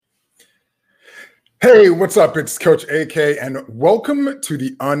Hey, what's up? It's Coach AK, and welcome to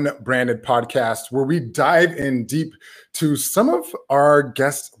the Unbranded Podcast, where we dive in deep to some of our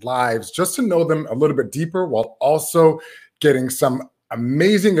guests' lives just to know them a little bit deeper while also getting some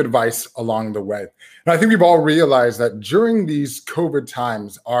amazing advice along the way. And I think we've all realized that during these COVID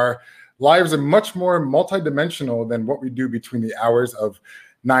times, our lives are much more multidimensional than what we do between the hours of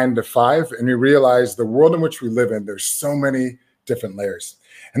 9 to 5. And we realize the world in which we live in, there's so many different layers.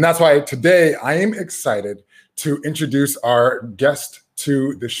 And that's why today I am excited to introduce our guest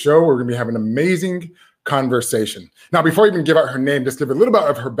to the show. We're going to be having an amazing conversation. Now, before I even give out her name, just give a little bit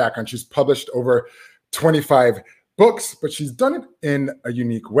of her background. She's published over 25 books, but she's done it in a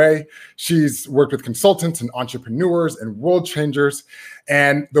unique way. She's worked with consultants and entrepreneurs and world changers.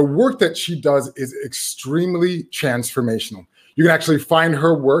 And the work that she does is extremely transformational. You can actually find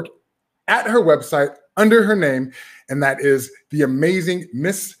her work at her website under her name, and that is the amazing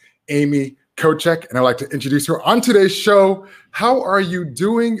Miss Amy Kochek. And I'd like to introduce her on today's show. How are you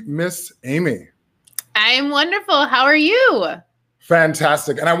doing, Miss Amy? I'm wonderful. How are you?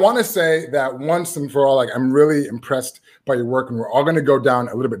 Fantastic. And I want to say that once and for all, I'm really impressed by your work, and we're all going to go down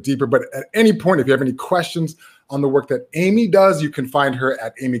a little bit deeper. But at any point, if you have any questions on the work that Amy does, you can find her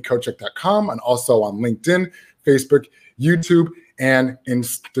at amykochek.com and also on LinkedIn, Facebook, YouTube, and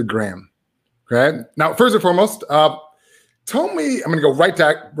Instagram. Okay. Now, first and foremost, tell me, I'm going to go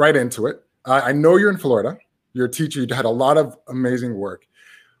right into it. I know you're in Florida. You're a teacher. You had a lot of amazing work.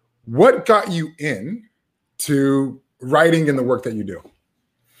 What got you into writing in the work that you do?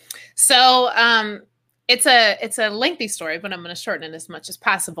 So it's a lengthy story, but I'm going to shorten it as much as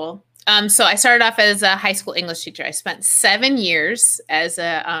possible. So I started off as a high school English teacher. I spent 7 years as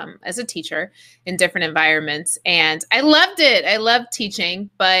a teacher in different environments, and I loved it. I loved teaching,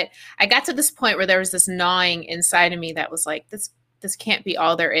 but I got to this point where there was this gnawing inside of me that was like, this can't be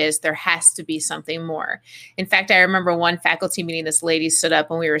all there is. There has to be something more. In fact, I remember one faculty meeting, this lady stood up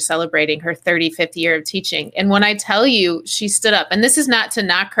when we were celebrating her 35th year of teaching. And when I tell you, she stood up, and this is not to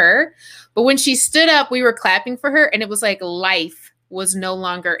knock her, but when she stood up, we were clapping for her, and it was like life was no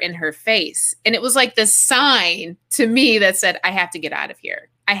longer in her face. And it was like this sign to me that said, I have to get out of here.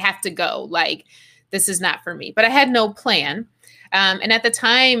 I have to go. Like, this is not for me. But I had no plan. And at the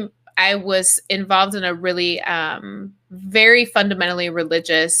time, I was involved in a really very fundamentally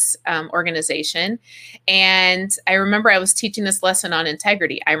religious organization. And I remember I was teaching this lesson on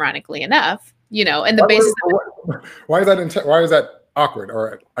integrity, ironically enough, and the basis. Why is that awkward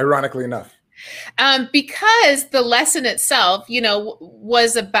or ironically enough? Because the lesson itself,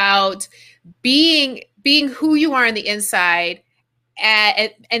 was about being who you are on the inside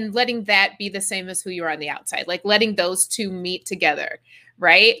and letting that be the same as who you are on the outside, like letting those two meet together.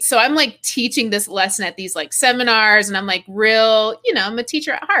 Right. So I'm like teaching this lesson at these like seminars, and I'm like I'm a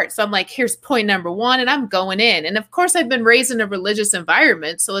teacher at heart. So I'm like, here's point number 1, and I'm going in. And of course, I've been raised in a religious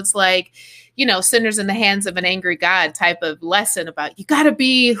environment. So it's like, sinners in the hands of an angry God type of lesson about you got to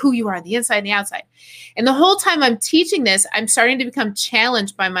be who you are on the inside and the outside. And the whole time I'm teaching this, I'm starting to become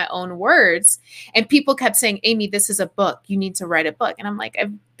challenged by my own words. And people kept saying, Amy, this is a book. You need to write a book. And I'm like,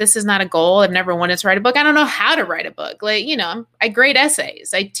 this is not a goal. I've never wanted to write a book. I don't know how to write a book. Like, I grade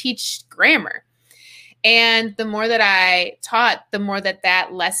essays. I teach grammar. And the more that I taught, the more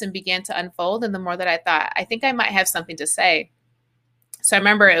that lesson began to unfold. And the more that I thought, I think I might have something to say. So I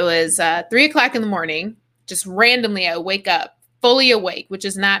remember it was 3 o'clock in the morning, just randomly I wake up fully awake, which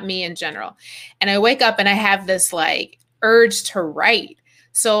is not me in general. And I wake up and I have this like urge to write.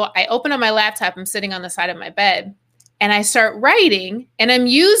 So I open up my laptop, I'm sitting on the side of my bed, and I start writing, and I'm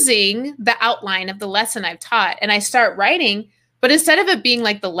using the outline of the lesson I've taught. And I start writing, but instead of it being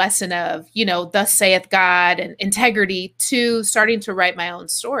like the lesson of, thus saith God and integrity, to starting to write my own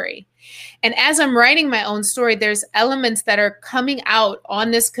story. And as I'm writing my own story, there's elements that are coming out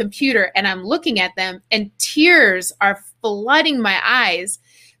on this computer, and I'm looking at them, and tears are flooding my eyes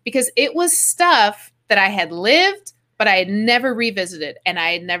because it was stuff that I had lived, but I had never revisited, and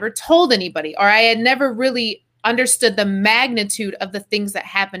I had never told anybody, or I had never really understood the magnitude of the things that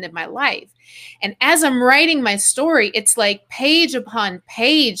happened in my life. And as I'm writing my story, it's like page upon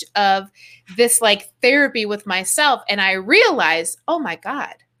page of this like therapy with myself. And I realized, oh my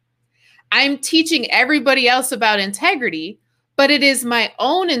God, I'm teaching everybody else about integrity, but it is my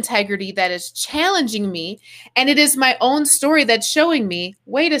own integrity that is challenging me. And it is my own story that's showing me,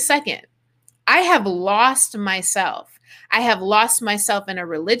 wait a second, I have lost myself. I have lost myself in a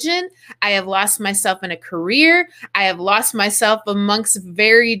religion. I have lost myself in a career. I have lost myself amongst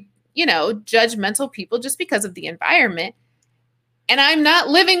very, judgmental people just because of the environment. And I'm not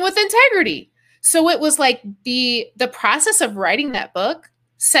living with integrity. So it was like the process of writing that book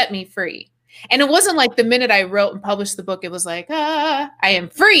set me free. And it wasn't like the minute I wrote and published the book, it was like, I am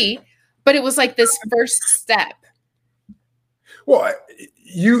free. But it was like this first step. Well,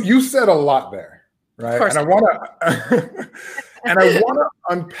 you said a lot there, right? And I want to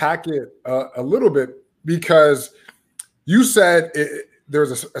unpack it a little bit, because you said there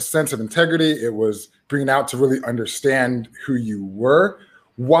was a sense of integrity. It was bringing out to really understand who you were.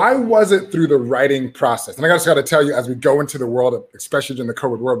 Why was it through the writing process? And I just got to tell you, as we go into the world, especially in the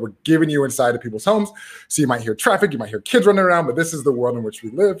COVID world, we're giving you inside of people's homes. So you might hear traffic, you might hear kids running around, but this is the world in which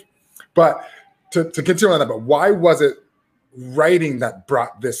we live. But to continue on that, but why was it writing that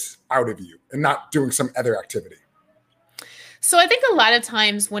brought this out of you and not doing some other activity? So I think a lot of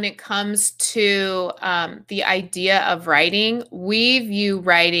times when it comes to the idea of writing, we view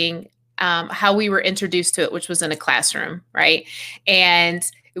writing how we were introduced to it, which was in a classroom, right? And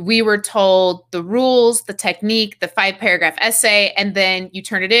we were told the rules, the technique, the 5-paragraph essay, and then you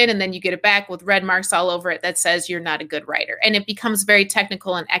turn it in and then you get it back with red marks all over it that says you're not a good writer. And it becomes very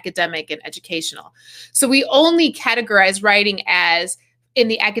technical and academic and educational. So we only categorize writing as in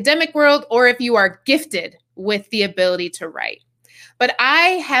the academic world, or if you are gifted with the ability to write. But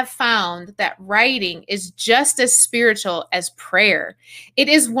I have found that writing is just as spiritual as prayer. It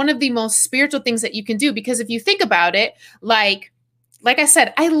is one of the most spiritual things that you can do, because if you think about it, like I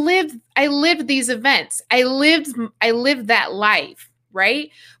said, I lived these events. I lived that life,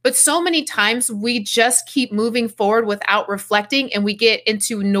 right? But so many times we just keep moving forward without reflecting, and we get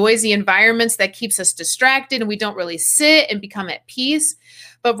into noisy environments that keeps us distracted, and we don't really sit and become at peace.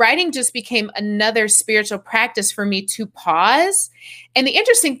 But writing just became another spiritual practice for me to pause. And the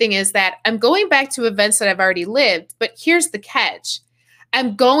interesting thing is that I'm going back to events that I've already lived, but here's the catch.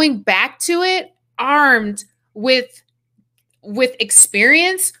 I'm going back to it armed with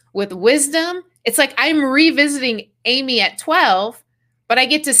experience, with wisdom. It's like I'm revisiting Amy at 12, but I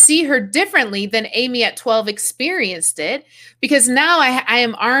get to see her differently than Amy at 12 experienced it, because now I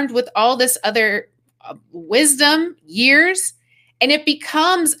am armed with all this other wisdom, years. And it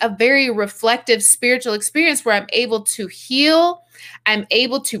becomes a very reflective spiritual experience where I'm able to heal. I'm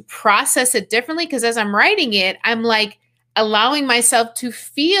able to process it differently, because as I'm writing it, I'm like allowing myself to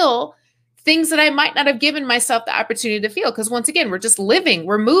feel things that I might not have given myself the opportunity to feel. Because once again, we're just living,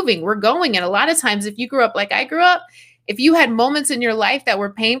 we're moving, we're going. And a lot of times, if you grew up like I grew up, if you had moments in your life that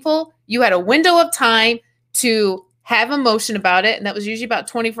were painful, you had a window of time to have emotion about it. And that was usually about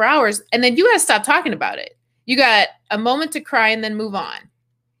 24 hours. And then you got to stop talking about it. You got a moment to cry and then move on.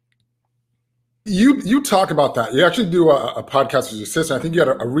 You talk about that. You actually do a podcast with your sister. I think you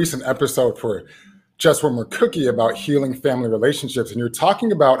had a recent episode for Just One More Cookie about healing family relationships. And you're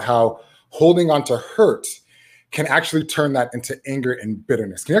talking about how holding on to hurt can actually turn that into anger and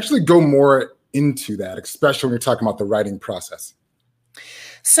bitterness. Can you actually go more into that, especially when you're talking about the writing process?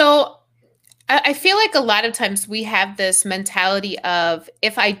 So I feel like a lot of times we have this mentality of,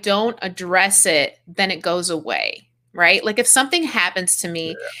 if I don't address it, then it goes away, right? Like if something happens to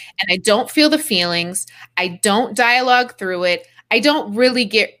me and I don't feel the feelings, I don't dialogue through it, I don't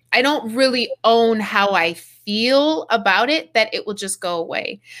really own how I feel about it, that it will just go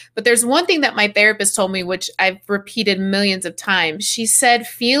away. But there's one thing that my therapist told me, which I've repeated millions of times. She said,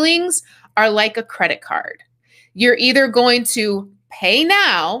 feelings are like a credit card. You're either going to pay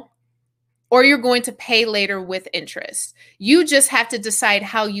now, or you're going to pay later with interest. You just have to decide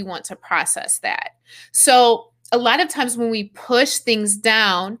how you want to process that. So a lot of times when we push things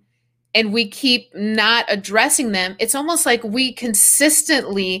down and we keep not addressing them, it's almost like we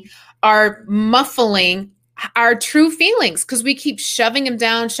consistently are muffling our true feelings, because we keep shoving them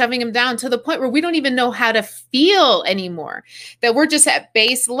down to the point where we don't even know how to feel anymore, that we're just at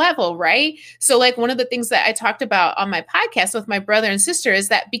base level, right? So like one of the things that I talked about on my podcast with my brother and sister is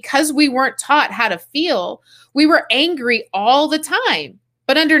that because we weren't taught how to feel, we were angry all the time.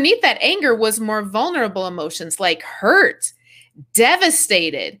 But underneath that anger was more vulnerable emotions like hurt,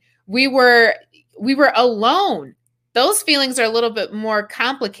 devastated. We were alone. Those feelings are a little bit more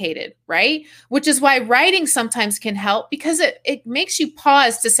complicated, right? Which is why writing sometimes can help, because it makes you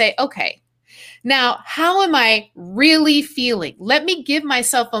pause to say, okay, now how am I really feeling? Let me give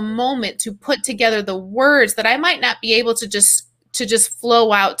myself a moment to put together the words that I might not be able to just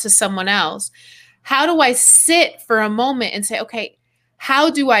flow out to someone else. How do I sit for a moment and say, okay, how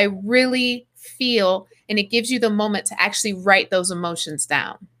do I really feel? And it gives you the moment to actually write those emotions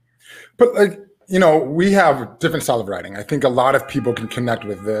down. But like, we have different style of writing. I think a lot of people can connect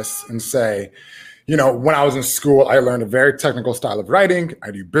with this and say, when I was in school, I learned a very technical style of writing.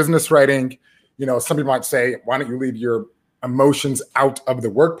 I do business writing. Some people might say, why don't you leave your emotions out of the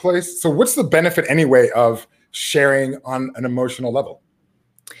workplace? So what's the benefit anyway of sharing on an emotional level?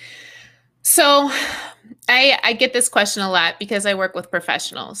 So I get this question a lot because I work with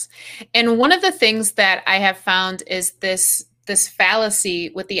professionals. And one of the things that I have found is this fallacy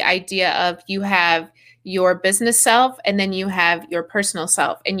with the idea of you have your business self and then you have your personal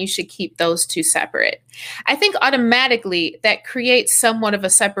self, and you should keep those two separate. I think automatically that creates somewhat of a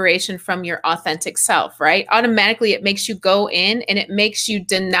separation from your authentic self, right? Automatically it makes you go in and it makes you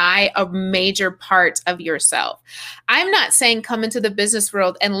deny a major part of yourself. I'm not saying come into the business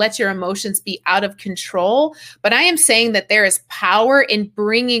world and let your emotions be out of control, but I am saying that there is power in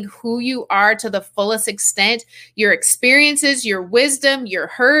bringing who you are to the fullest extent, your experiences, your wisdom, your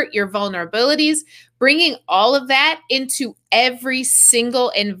hurt, your vulnerabilities, bringing all of that into every single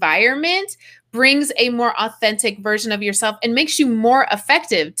environment brings a more authentic version of yourself and makes you more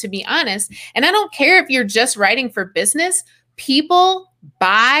effective, to be honest. And I don't care if you're just writing for business, people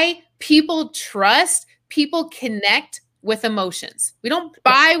buy, people trust, people connect with emotions. We don't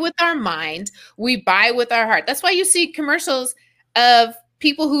buy with our mind, we buy with our heart. That's why you see commercials of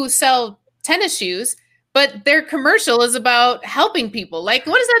people who sell tennis shoes, but their commercial is about helping people. Like,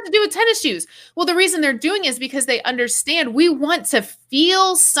 what does that have to do with tennis shoes? Well, the reason they're doing it is because they understand we want to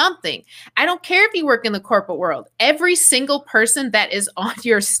feel something. I don't care if you work in the corporate world. Every single person that is on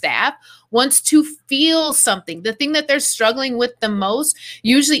your staff wants to feel something. The thing that they're struggling with the most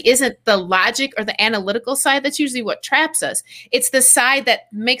usually isn't the logic or the analytical side. That's usually what traps us. It's the side that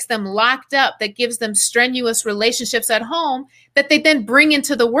makes them locked up, that gives them strenuous relationships at home that they then bring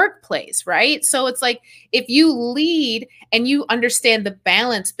into the workplace, right? So it's like, if you lead and you understand the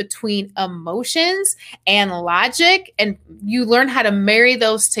balance between emotions and logic, and you learn how to marry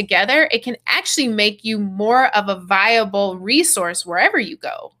those together, it can actually make you more of a viable resource wherever you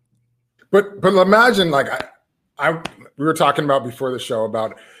go. But imagine, like, we were talking about before the show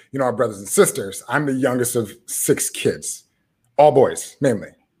about, our brothers and sisters. I'm the youngest of 6 kids, all boys mainly,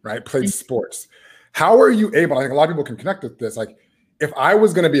 right? Played sports. How are you able? I think a lot of people can connect with this. Like, if I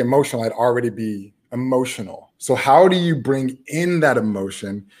was going to be emotional, I'd already be emotional. So how do you bring in that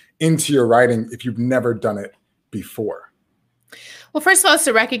emotion into your writing if you've never done it before? Well, first of all, it's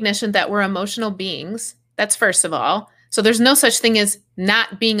the recognition that we're emotional beings. That's first of all. So there's no such thing as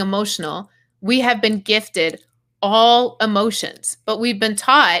not being emotional. We have been gifted all emotions, but we've been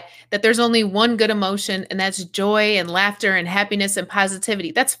taught that there's only one good emotion, and that's joy and laughter and happiness and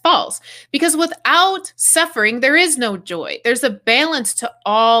positivity. That's false, because without suffering, there is no joy. There's a balance to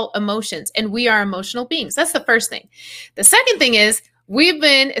all emotions, and we are emotional beings. That's the first thing. The second thing is, we've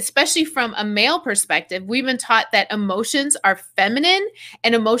been, especially from a male perspective, we've been taught that emotions are feminine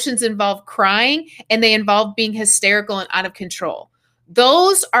and emotions involve crying and they involve being hysterical and out of control.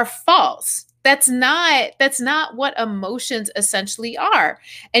 Those are false. That's not what emotions essentially are.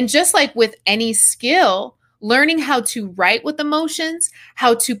 And just like with any skill, learning how to write with emotions,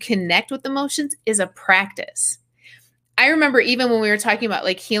 how to connect with emotions is a practice. I remember even when we were talking about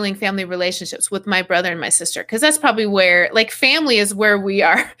like healing family relationships with my brother and my sister, because that's probably where, like, family is where we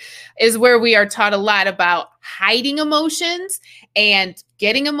are taught a lot about hiding emotions and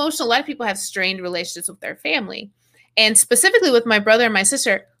getting emotional. A lot of people have strained relationships with their family. And specifically with my brother and my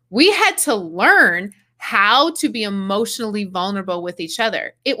sister, we had to learn how to be emotionally vulnerable with each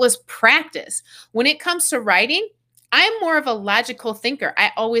other. It was practice. When it comes to writing, I'm more of a logical thinker.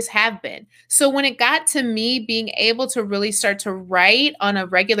 I always have been. So when it got to me being able to really start to write on a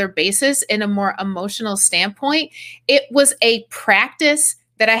regular basis in a more emotional standpoint, it was a practice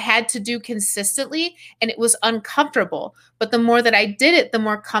that I had to do consistently, and it was uncomfortable. But the more that I did it, the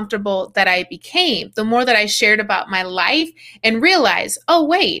more comfortable that I became, the more that I shared about my life and realized, oh,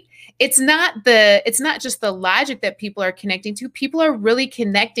 wait, it's not just the logic that people are connecting to. People are really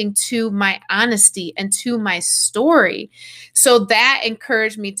connecting to my honesty and to my story. So that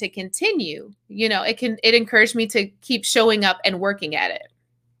encouraged me to continue. It encouraged me to keep showing up and working at it.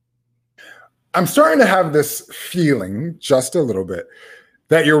 I'm starting to have this feeling, just a little bit,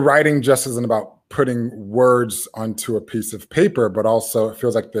 that your writing just isn't about putting words onto a piece of paper, but also it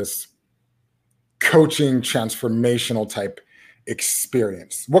feels like this coaching, transformational type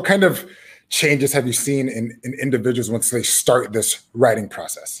experience. What kind of changes have you seen in individuals once they start this writing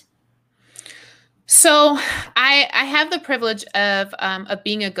process? So I have the privilege of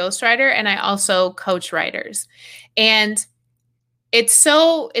being a ghostwriter, and I also coach writers. And it's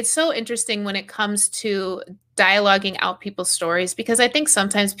so interesting when it comes to dialoguing out people's stories, because I think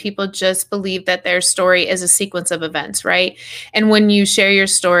sometimes people just believe that their story is a sequence of events, right? And when you share your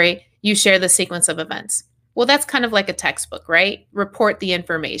story, you share the sequence of events. Well, that's kind of like a textbook, right? Report the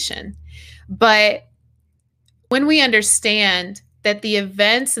information. But when we understand that the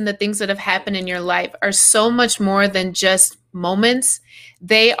events and the things that have happened in your life are so much more than just moments,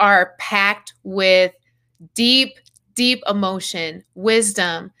 they are packed with deep, deep emotion,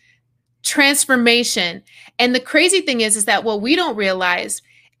 wisdom, transformation. And the crazy thing is that what we don't realize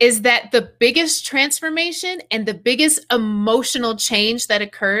is that the biggest transformation and the biggest emotional change that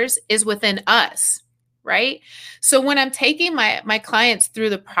occurs is within us, right? So when I'm taking my clients through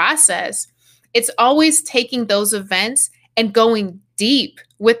the process, it's always taking those events and going deep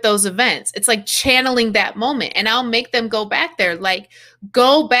with those events. It's like channeling that moment. And I'll make them go back there. Like,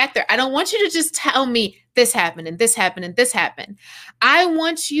 go back there. I don't want you to just tell me this happened and this happened and this happened. I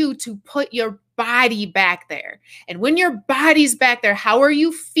want you to put your body back there. And when your body's back there, how are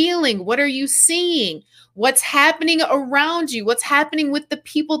you feeling? What are you seeing? What's happening around you? What's happening with the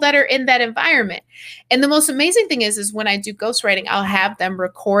people that are in that environment? And the most amazing thing is when I do ghostwriting, I'll have them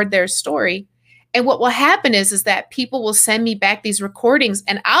record their story. And what will happen is that people will send me back these recordings,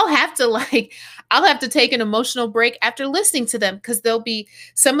 and I'll have to take an emotional break after listening to them, because there'll be,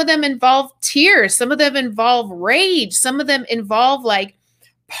 some of them involve tears, some of them involve rage, some of them involve like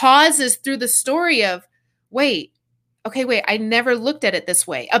pauses through the story of, wait, I never looked at it this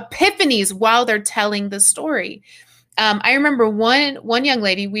way. Epiphanies while they're telling the story. I remember one young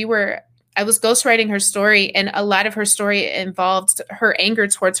lady, I was ghostwriting her story, and a lot of her story involved her anger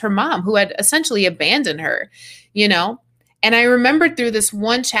towards her mom, who had essentially abandoned her, And I remembered through this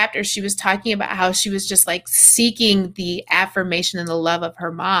one chapter, she was talking about how she was just like seeking the affirmation and the love of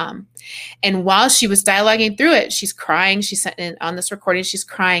her mom. And while she was dialoguing through it, she's crying. She said on this recording, she's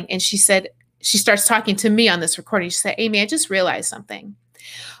crying. And she said, she starts talking to me on this recording. She said, Amy, I just realized something.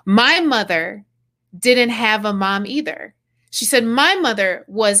 My mother didn't have a mom either. She said, my mother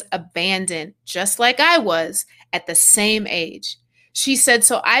was abandoned just like I was at the same age. She said,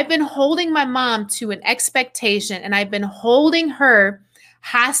 so I've been holding my mom to an expectation, and I've been holding her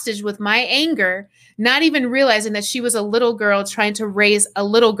hostage with my anger, not even realizing that she was a little girl trying to raise a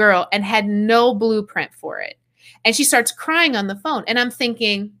little girl and had no blueprint for it. And she starts crying on the phone. And I'm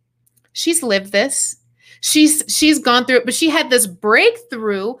thinking, she's lived this. She's gone through it, but she had this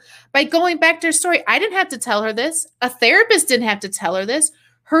breakthrough by going back to her story. I didn't have to tell her this. A therapist didn't have to tell her this.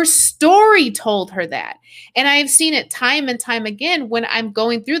 Her story told her that. And I've seen it time and time again when I'm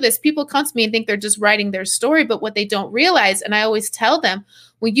going through this. People come to me and think they're just writing their story, but what they don't realize, and I always tell them,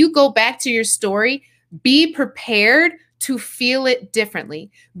 when you go back to your story, be prepared to feel it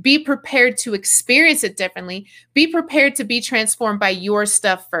differently. Be prepared to experience it differently. Be prepared to be transformed by your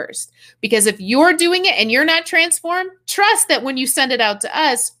stuff first. Because if you're doing it and you're not transformed, trust that when you send it out to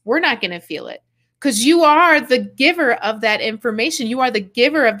us, we're not going to feel it. Because you are the giver of that information. You are the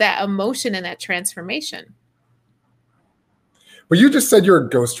giver of that emotion and that transformation. But you just said you're a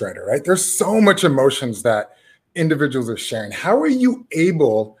ghostwriter, right? There's so much emotions that individuals are sharing. How are you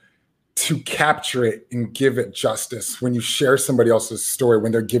able to capture it and give it justice when you share somebody else's story,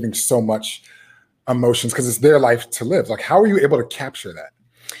 when they're giving so much emotions, because it's their life to live? Like, how are you able to capture that?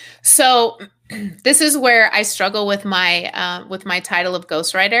 So this is where I struggle with my title of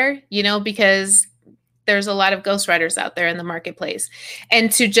ghostwriter, because there's a lot of ghostwriters out there in the marketplace.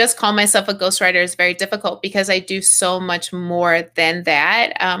 And to just call myself a ghostwriter is very difficult because I do so much more than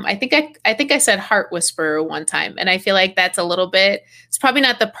that. I think I said heart whisperer one time. And I feel like that's it's probably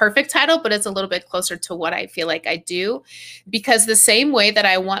not the perfect title, but it's a little bit closer to what I feel like I do. Because the same way that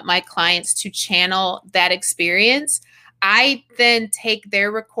I want my clients to channel that experience, I then take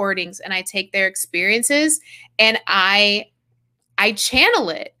their recordings and I take their experiences and I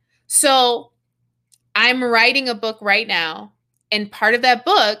channel it. So I'm writing a book right now, and part of that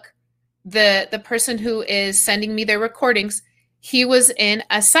book, the person who is sending me their recordings, he was in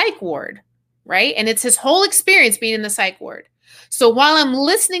a psych ward, right? And it's his whole experience being in the psych ward. So while I'm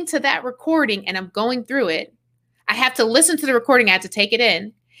listening to that recording and I'm going through it, I have to listen to the recording, I have to take it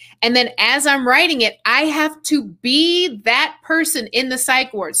in. And then as I'm writing it, I have to be that person in the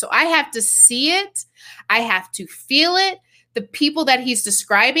psych ward. So I have to see it. I have to feel it. The people that he's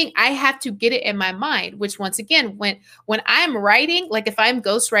describing, I have to get it in my mind, which once again, when I'm writing, like if I'm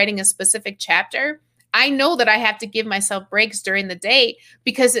ghostwriting a specific chapter, I know that I have to give myself breaks during the day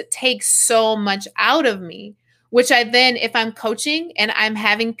because it takes so much out of me, which I then, if I'm coaching and I'm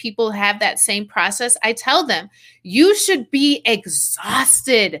having people have that same process, I tell them, you should be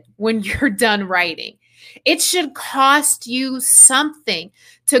exhausted when you're done writing. It should cost you something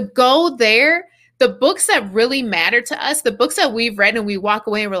to go there. The books that really matter to us, the books that we've read and we walk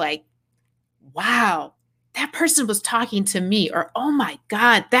away and we're like, wow, that person was talking to me, or, oh my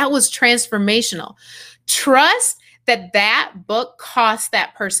God, that was transformational. Trust that that book cost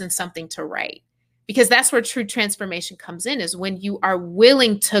that person something to write, because that's where true transformation comes in, is when you are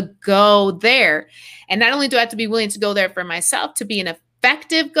willing to go there. And not only do I have to be willing to go there for myself to be an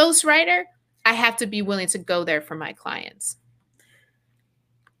effective ghostwriter, I have to be willing to go there for my clients.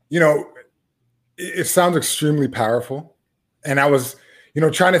 You know, it sounds extremely powerful. And I was,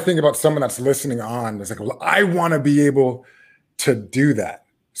 trying to think about someone that's listening on. It's like, well, I want to be able to do that.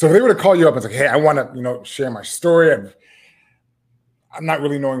 So if they were to call you up and say, hey, I want to, share my story. I'm not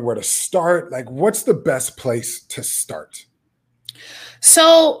really knowing where to start. Like, what's the best place to start?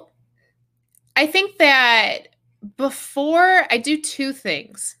 So I think that before I do two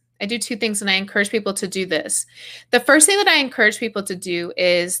things. And I encourage people to do this. The first thing that I encourage people to do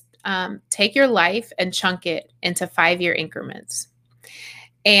is take your life and chunk it into 5-year increments.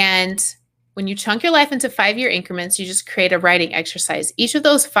 And when you chunk your life into 5-year increments, you just create a writing exercise. Each of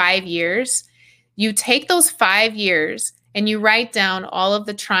those 5 years, you take those 5 years and you write down all of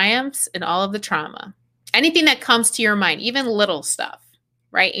the triumphs and all of the trauma, anything that comes to your mind, even little stuff,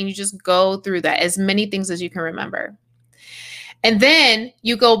 right? And you just go through that, as many things as you can remember. And then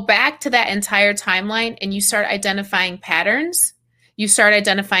you go back to that entire timeline and you start identifying patterns. You start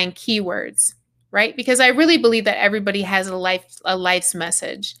identifying keywords, right? Because I really believe that everybody has a life's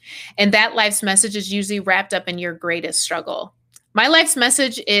message. And that life's message is usually wrapped up in your greatest struggle. My life's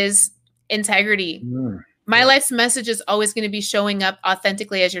message is integrity. My life's message is always going to be showing up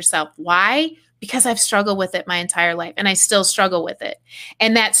authentically as yourself. Why? Because I've struggled with it my entire life and I still struggle with it.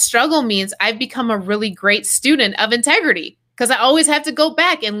 And that struggle means I've become a really great student of integrity, because I always have to go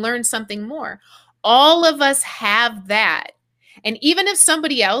back and learn something more. All of us have that. And even if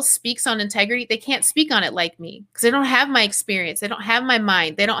somebody else speaks on integrity, they can't speak on it like me, because they don't have my experience. They don't have my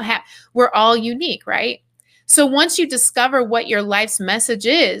mind. We're all unique, right? So once you discover what your life's message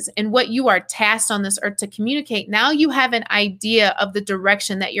is and what you are tasked on this earth to communicate, now you have an idea of the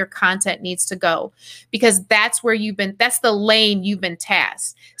direction that your content needs to go, because that's the lane you've been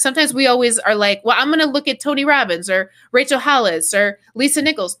tasked. Sometimes we always are like, well, I'm going to look at Tony Robbins or Rachel Hollis or Lisa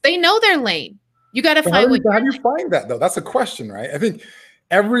Nichols. They know their lane. You got to find how do you find that, though? That's a question, right? I think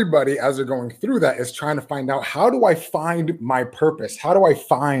everybody, as they're going through that, is trying to find out, how do I find my purpose? How do I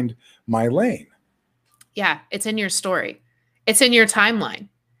find my lane? Yeah, it's in your story. It's in your timeline.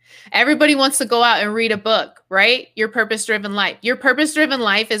 Everybody wants to go out and read a book, right? Your purpose-driven life. Your purpose-driven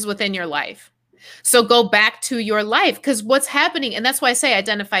life is within your life. So go back to your life, because what's happening, and that's why I say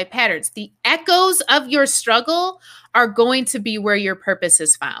identify patterns. The echoes of your struggle are going to be where your purpose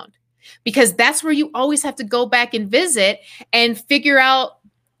is found, because that's where you always have to go back and visit and figure out,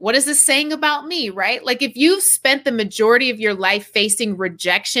 what is this saying about me, right? Like, if you've spent the majority of your life facing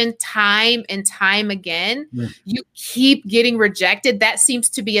rejection time and time again, you keep getting rejected, that seems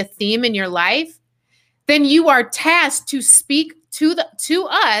to be a theme in your life, then you are tasked to speak to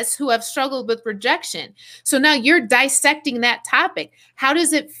us who have struggled with rejection. So now you're dissecting that topic. How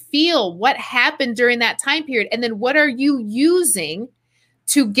does it feel? What happened during that time period? And then what are you using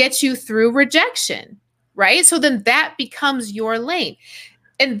to get you through rejection, right? So then that becomes your lane.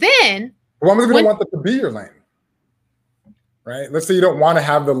 And then, well, I'm going to want that to be your lane, right? Let's say you don't want to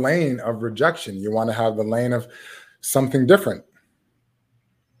have the lane of rejection. You want to have the lane of something different.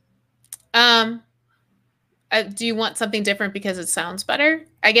 Do you want something different because it sounds better?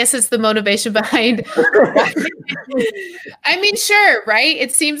 I guess it's the motivation behind. I mean, sure, right?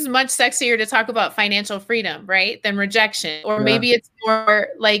 It seems much sexier to talk about financial freedom, right, than rejection. Or maybe it's more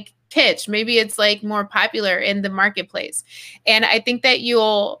like pitch. Maybe it's like more popular in the marketplace. And I think that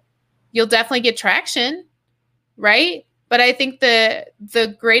you'll definitely get traction, right? But I think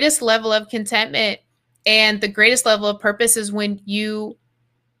the greatest level of contentment and the greatest level of purpose is when you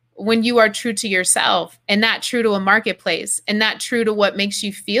are true to yourself and not true to a marketplace and not true to what makes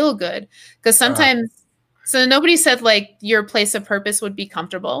you feel good. Because sometimes, so nobody said like your place of purpose would be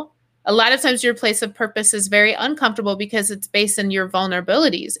comfortable. A lot of times your place of purpose is very uncomfortable because it's based in your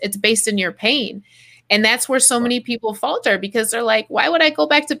vulnerabilities. It's based in your pain. And that's where so many people falter, because they're like, why would I go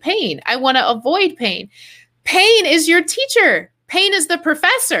back to pain? I want to avoid pain. Pain is your teacher. Pain is the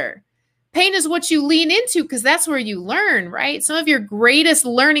professor. Pain is what you lean into, because that's where you learn, right? Some of your greatest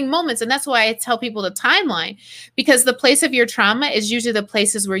learning moments. And that's why I tell people the timeline, because the place of your trauma is usually the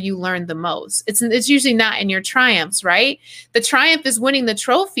places where you learn the most. It's usually not in your triumphs, right? The triumph is winning the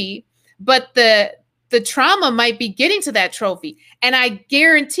trophy, but the trauma might be getting to that trophy. And I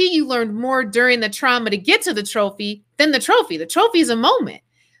guarantee you learned more during the trauma to get to the trophy than the trophy. The trophy is a moment.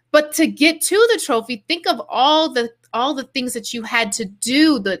 But to get to the trophy, think of all the things that you had to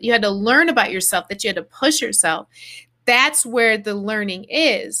do, that you had to learn about yourself, that you had to push yourself. That's where the learning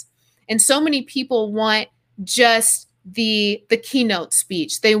is. And so many people want just the keynote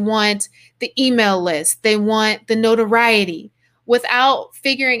speech. They want the email list. They want the notoriety without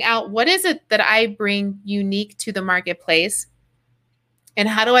figuring out what is it that I bring unique to the marketplace and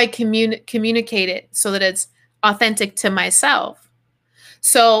how do I communicate it so that it's authentic to myself.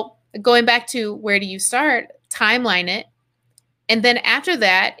 So going back to where do you start? Timeline it. And then after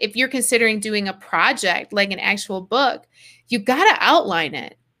that, if you're considering doing a project like an actual book, you got to outline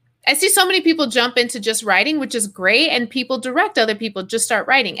it. I see so many people jump into just writing, which is great. And people direct other people, just start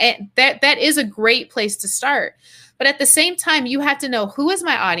writing. And that is a great place to start. But at the same time, you have to know, who is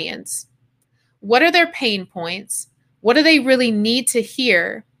my audience? What are their pain points? What do they really need to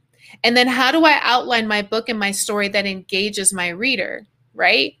hear? And then how do I outline my book and my story that engages my reader,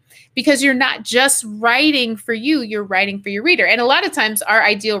 right? Because you're not just writing for you, you're writing for your reader. And a lot of times our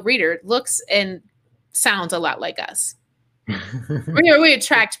ideal reader looks and sounds a lot like us. We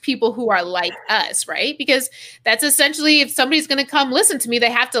attract people who are like us, right? Because that's essentially, if somebody's going to come listen to me,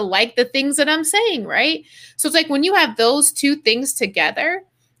 they have to like the things that I'm saying, right? So it's like when you have those two things together,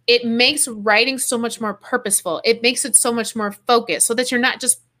 it makes writing so much more purposeful. It makes it so much more focused so that you're not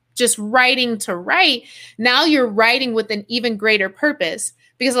just writing to write. Now you're writing with an even greater purpose.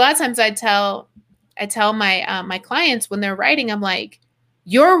 Because a lot of times I tell my my clients when they're writing, I'm like,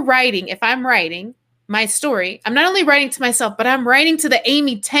 you're writing, if I'm writing my story, I'm not only writing to myself, but I'm writing to the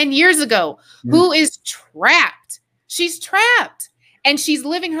Amy 10 years ago who is trapped. She's trapped and she's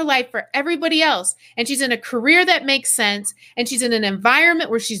living her life for everybody else. And she's in a career that makes sense. And she's in an environment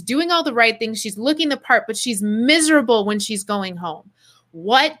where she's doing all the right things. She's looking the part, but she's miserable when she's going home.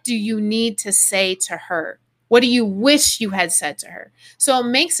 What do you need to say to her? What do you wish you had said to her? So it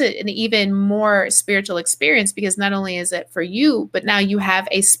makes it an even more spiritual experience, because not only is it for you, but now you have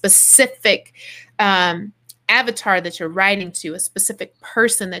a specific avatar that you're writing to, a specific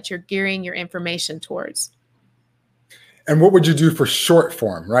person that you're gearing your information towards. And what would you do for short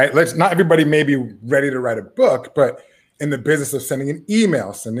form, right? Not everybody may be ready to write a book, but in the business of sending an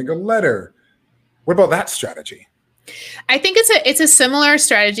email, sending a letter, what about that strategy? I think it's a similar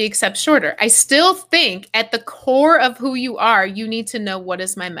strategy, except shorter. I still think at the core of who you are, you need to know, what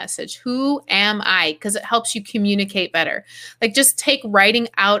is my message? Who am I? Because it helps you communicate better. Like, just take writing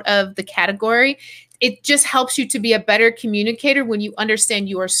out of the category. It just helps you to be a better communicator when you understand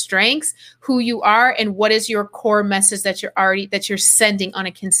your strengths, who you are, and what is your core message that you're sending on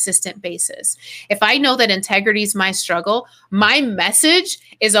a consistent basis. If I know that integrity is my struggle, my message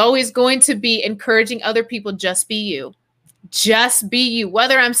is always going to be encouraging other people, just be you. Just be you.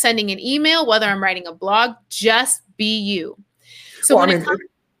 Whether I'm sending an email, whether I'm writing a blog, just be you. So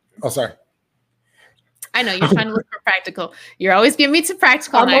sorry. I know you're trying to look for practical. You're always giving me to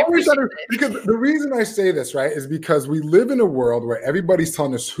practical. Because the reason I say this, right, is because we live in a world where everybody's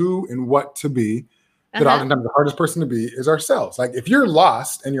telling us who and what to be. That oftentimes the hardest person to be is ourselves. Like, if you're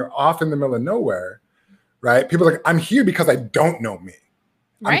lost and you're off in the middle of nowhere, right? People are like, I'm here because I don't know me.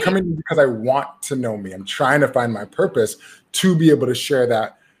 Right. I'm coming because I want to know me. I'm trying to find my purpose to be able to share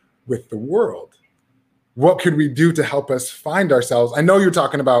that with the world. What could we do to help us find ourselves? I know you're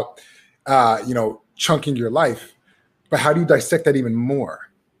talking about, chunking your life, but how do you dissect that even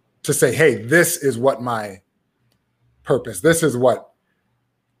more to say, hey, this is what my purpose, this is what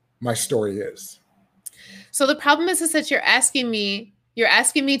my story is? So the problem is that you're asking me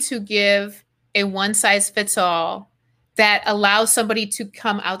to give a one size fits all that allows somebody to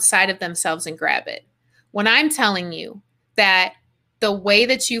come outside of themselves and grab it. When I'm telling you that the way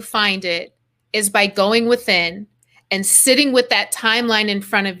that you find it is by going within and sitting with that timeline in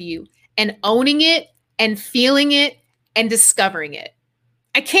front of you and owning it and feeling it and discovering it.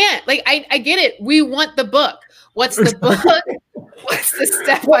 I can't, I get it. We want the book. What's the book? What's the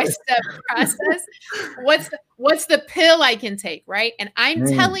step-by-step process? What's the pill I can take, right? And I'm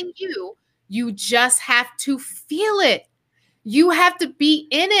telling you, you just have to feel it. You have to be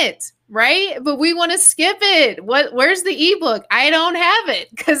in it, right? But we want to skip it. Where's the ebook? I don't have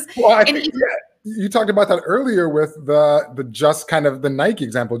it. You talked about that earlier with the just kind of the Nike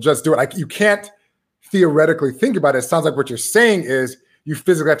example. Just do it. You can't theoretically think about it. It sounds like what you're saying is you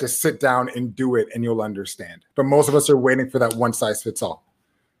physically have to sit down and do it and you'll understand. But most of us are waiting for that one size fits all.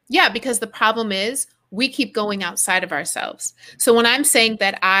 Yeah, because the problem is we keep going outside of ourselves. So when I'm saying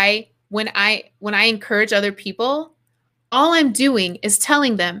that when I encourage other people, all I'm doing is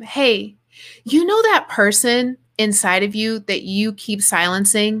telling them, hey, you know that person inside of you that you keep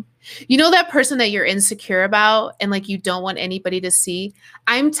silencing? You know that person that you're insecure about and you don't want anybody to see?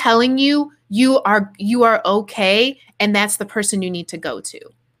 I'm telling you, you are okay. And that's the person you need to go to.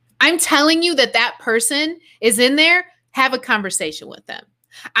 I'm telling you that person is in there. Have a conversation with them.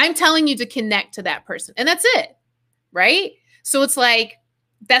 I'm telling you to connect to that person. And that's it. right? So it's like,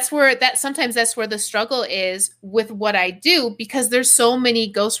 sometimes that's where the struggle is with what I do, because there's so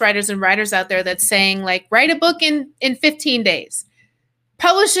many ghostwriters and writers out there that's saying like, write a book in 15 days,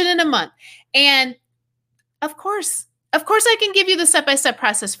 publish it in a month. And of course I can give you the step-by-step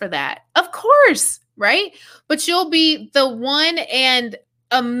process for that. Of course, right? But you'll be the one and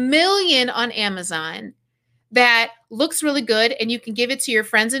a million on Amazon that looks really good, and you can give it to your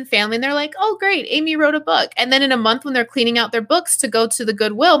friends and family, and they're like, oh, great, Amy wrote a book. And then in a month when they're cleaning out their books to go to the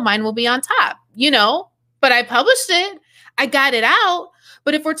Goodwill, mine will be on top, but I published it. I got it out.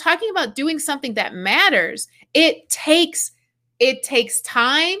 But if we're talking about doing something that matters, it takes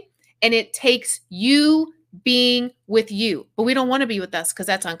time, and it takes you being with you. But we don't want to be with us because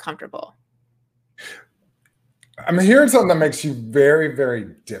that's uncomfortable. I'm hearing something that makes you very, very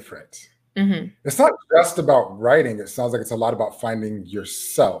different. Mm-hmm. It's not just about writing. It sounds like it's a lot about finding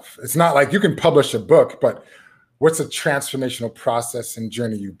yourself. It's not like you can publish a book, but what's a transformational process and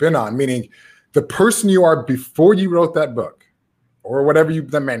journey you've been on? Meaning the person you are before you wrote that book, or whatever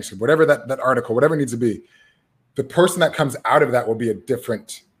the manuscript, whatever that article, whatever it needs to be, the person that comes out of that will be a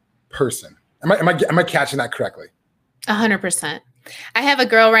different person. Am I catching that correctly? 100%. I have a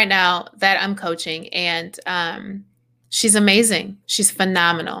girl right now that I'm coaching, and she's amazing. She's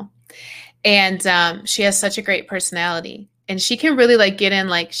phenomenal. And she has such a great personality, and she can really like get in,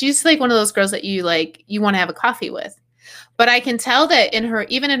 like, she's like one of those girls that you want to have a coffee with. But I can tell that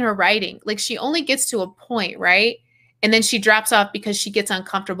even in her writing, like, she only gets to a point, right? And then she drops off because she gets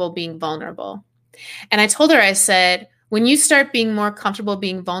uncomfortable being vulnerable. And I told her, I said, when you start being more comfortable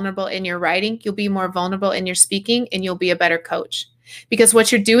being vulnerable in your writing, you'll be more vulnerable in your speaking, and you'll be a better coach. Because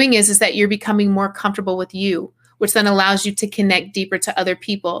what you're doing is that you're becoming more comfortable with you, which then allows you to connect deeper to other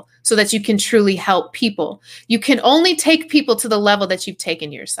people so that you can truly help people. You can only take people to the level that you've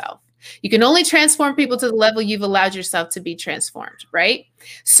taken yourself. You can only transform people to the level you've allowed yourself to be transformed, right?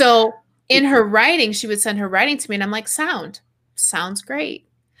 So in her writing, she would send her writing to me, and I'm like, sounds great.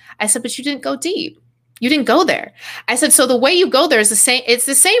 I said, but you didn't go deep. You didn't go there. I said, so the way you go there is the same. It's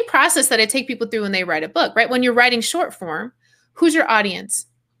the same process that I take people through when they write a book, right? When you're writing short form, who's your audience?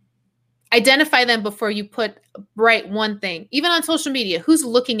 Identify them before you write one thing. Even on social media, who's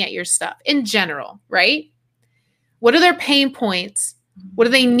looking at your stuff in general, right? What are their pain points? What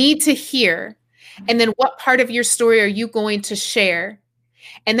do they need to hear? And then what part of your story are you going to share?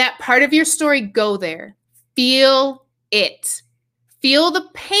 And that part of your story, go there. Feel it. Feel the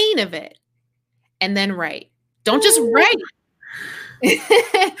pain of it. And then write. Don't just write.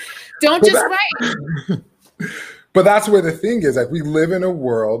 Don't just write. But that's where the thing is, like, we live in a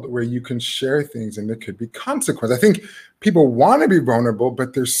world where you can share things and there could be consequence. I think people want to be vulnerable,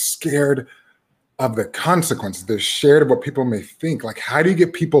 but they're scared of the consequences. They're scared of what people may think. Like, how do you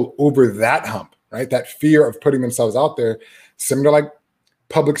get people over that hump, right? That fear of putting themselves out there, similar to like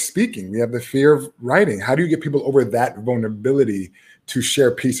public speaking. We have the fear of writing. How do you get people over that vulnerability to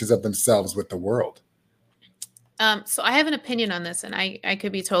share pieces of themselves with the world? So I have an opinion on this, and I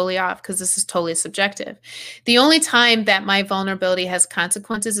could be totally off because this is totally subjective. The only time that my vulnerability has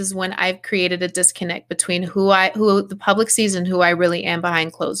consequences is when I've created a disconnect between who the public sees and who I really am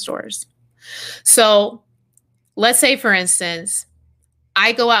behind closed doors. So let's say, for instance,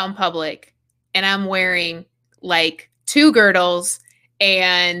 I go out in public and I'm wearing like 2 girdles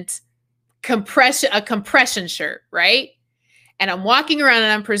and a compression shirt, right? And I'm walking around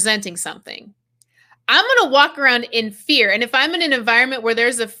and I'm presenting something. I'm going to walk around in fear. And if I'm in an environment where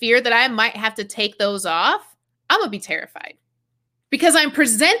there's a fear that I might have to take those off, I'm going to be terrified because I'm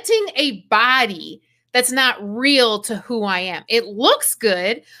presenting a body that's not real to who I am. It looks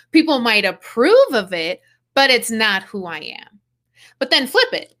good. People might approve of it, but it's not who I am. But then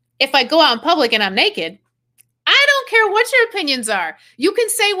flip it. If I go out in public and I'm naked, I don't care what your opinions are. You can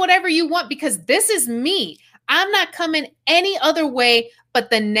say whatever you want because this is me. I'm not coming any other way but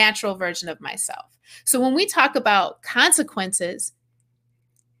the natural version of myself. So when we talk about consequences,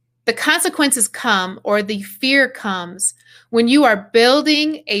 the consequences come, or the fear comes, when you are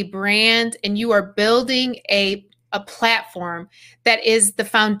building a brand and you are building a platform that is the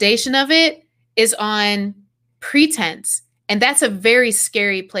foundation of it is on pretense. And that's a very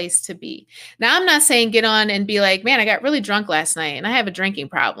scary place to be. Now, I'm not saying get on and be like, man, I got really drunk last night and I have a drinking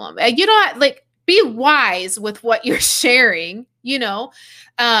problem. You don't like, be wise with what you're sharing,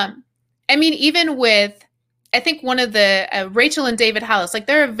 I mean, even with, I think one of the Rachel and David Hollis, like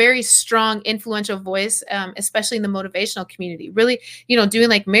they're a very strong, influential voice, especially in the motivational community, really, doing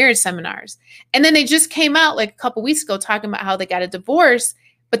like marriage seminars. And then they just came out like a couple weeks ago talking about how they got a divorce,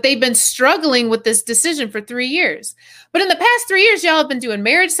 but they've been struggling with this decision for 3 years. But in the past 3 years, y'all have been doing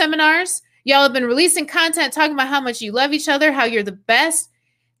marriage seminars. Y'all have been releasing content talking about how much you love each other, how you're the best.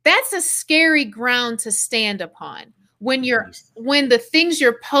 That's a scary ground to stand upon when the things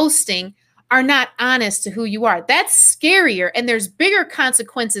you're posting are not honest to who you are. That's scarier. And there's bigger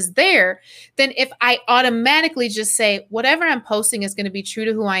consequences there than if I automatically just say, whatever I'm posting is going to be true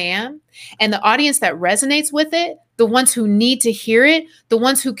to who I am. And the audience that resonates with it, the ones who need to hear it, the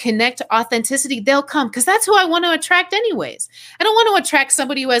ones who connect to authenticity, they'll come, because that's who I want to attract anyways. I don't want to attract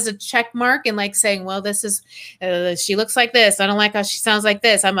somebody who has a check mark and like saying, well, this is, she looks like this. I don't like how she sounds like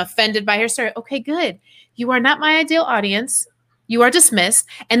this. I'm offended by her story. Okay, good. You are not my ideal audience. You are dismissed.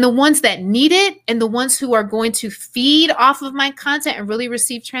 And the ones that need it and the ones who are going to feed off of my content and really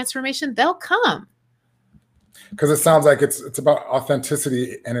receive transformation, they'll come. Because it sounds like it's about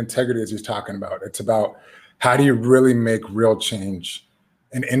authenticity and integrity, as you're talking about. It's about how do you really make real change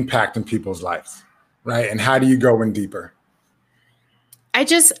and impact in people's lives, right? And how do you go in deeper?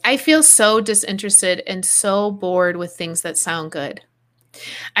 I feel so disinterested and so bored with things that sound good.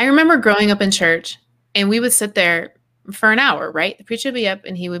 I remember growing up in church and we would sit there for an hour, right? The preacher would be up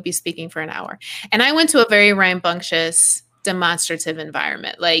and he would be speaking for an hour. And I went to a very rambunctious, demonstrative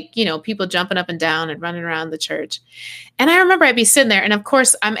environment, like, you know, people jumping up and down and running around the church. And I remember I'd be sitting there, and of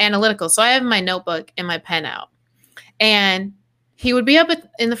course I'm analytical. So I have my notebook and my pen out, and he would be up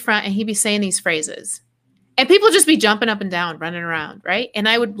in the front and he'd be saying these phrases, and people just be jumping up and down, running around. Right. And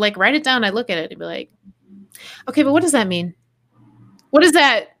I would like write it down. I look at it and be like, okay, but what does that mean? What is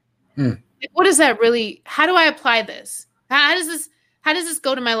that? What is that really? How do I apply this? How does this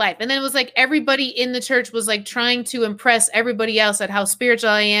go to my life? And then it was like everybody in the church was like trying to impress everybody else at how spiritual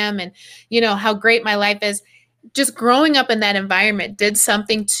I am and, you know, how great my life is. Just growing up in that environment did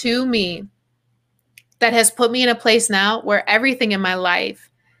something to me that has put me in a place now where everything in my life,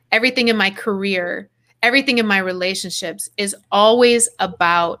 everything in my career, everything in my relationships is always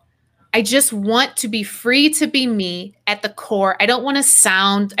about, I just want to be free to be me at the core. I don't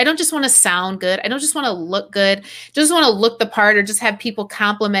just want to sound good. I don't just want to look good. Just want to look the part or just have people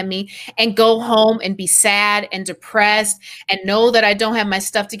compliment me and go home and be sad and depressed and know that I don't have my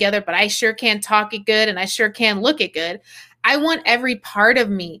stuff together, but I sure can talk it good and I sure can look it good. I want every part of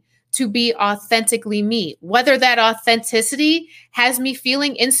me to be authentically me, whether that authenticity has me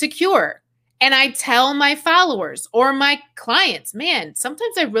feeling insecure. And I tell my followers or my clients, man,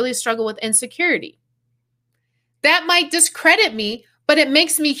 sometimes I really struggle with insecurity. That might discredit me, but it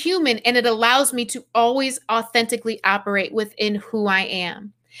makes me human and it allows me to always authentically operate within who I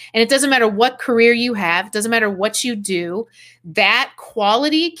am. And it doesn't matter what career you have, it doesn't matter what you do, that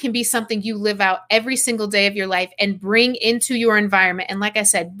quality can be something you live out every single day of your life and bring into your environment. And like I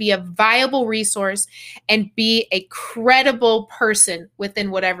said, be a viable resource and be a credible person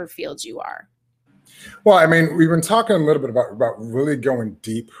within whatever field you are. Well, I mean, we've been talking a little bit about really going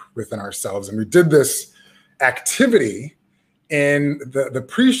deep within ourselves. And we did this activity in the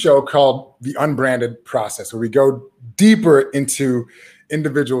pre-show called the Unbranded Process, where we go deeper into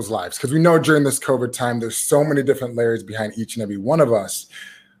individuals' lives. Because we know during this COVID time, there's so many different layers behind each and every one of us.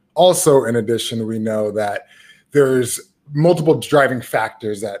 Also, in addition, we know that there's multiple driving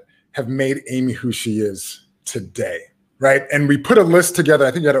factors that have made Amy who she is today, right? And we put a list together.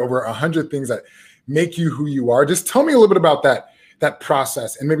 I think you had over 100 things that make you who you are. Just tell me a little bit about that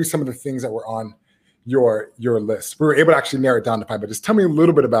process and maybe some of the things that were on your list. We were able to actually narrow it down to 5, but just tell me a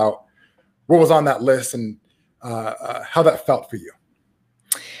little bit about what was on that list and how that felt for you.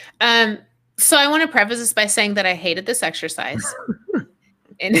 So I want to preface this by saying that I hated this exercise.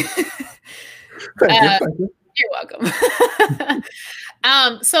 And Thank you. You're welcome.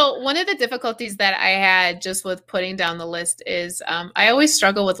 So one of the difficulties that I had just with putting down the list is I always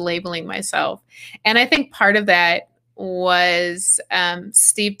struggle with labeling myself. And I think part of that was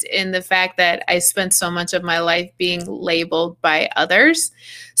steeped in the fact that I spent so much of my life being labeled by others.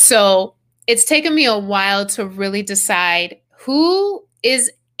 So it's taken me a while to really decide who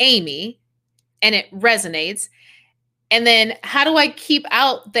is Amy, and it resonates. And then how do I keep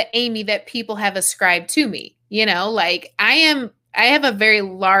out the Amy that people have ascribed to me? You know, like I have a very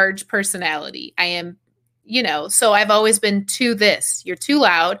large personality. I am, you know, so I've always been to this. You're too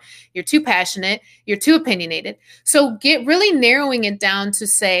loud. You're too passionate. You're too opinionated. So get really narrowing it down to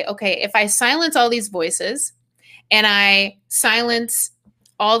say, okay, if I silence all these voices and I silence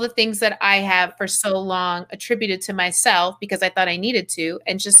all the things that I have for so long attributed to myself because I thought I needed to,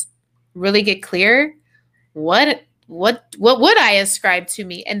 and just really get clear, what would I ascribe to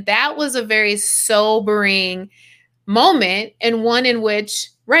me? And that was a very sobering moment, and one in which,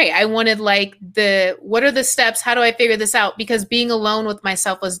 right, I wanted like what are the steps? How do I figure this out? Because being alone with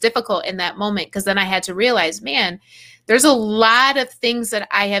myself was difficult in that moment, because then I had to realize, man, there's a lot of things that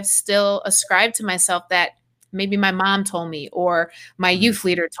I have still ascribed to myself that maybe my mom told me or my youth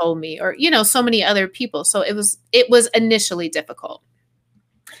leader told me, or, you know, so many other people. So it was initially difficult.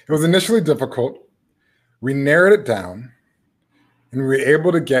 It was initially difficult. We narrowed it down and we were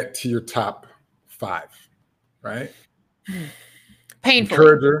able to get to your top 5, right? Painful.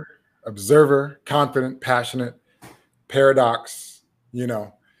 Encourager, observer, confident, passionate, paradox, you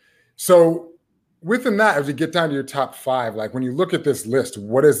know. So within that, as you get down to your top 5, like when you look at this list,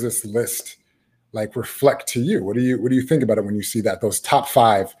 what does this list like reflect to you? What do you think about it when you see that, those top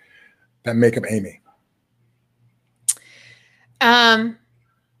 5 that make up Amy?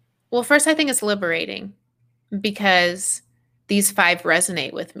 Well, first, I think it's liberating because these 5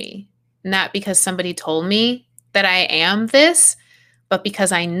 resonate with me, not because somebody told me that I am this, but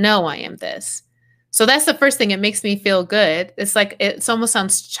because I know I am this. So that's the first thing. It makes me feel good. It's like, it almost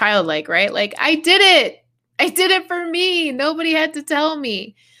sounds childlike, right? Like, I did it. I did it for me. Nobody had to tell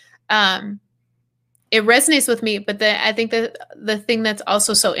me. It resonates with me. But I think that the thing that's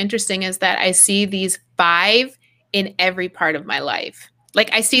also so interesting is that I see these 5 in every part of my life.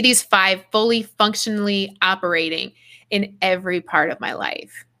 Like, I see these 5 fully functionally operating in every part of my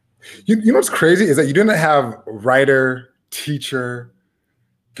life. You know what's crazy is that you didn't have writer, teacher,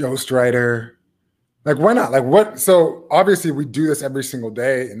 ghostwriter. Like, why not? Like, what? So obviously we do this every single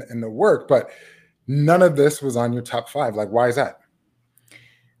day in the work, but none of this was on your top 5. Like, why is that?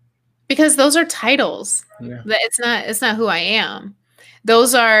 Because those are titles. Yeah. It's not who I am.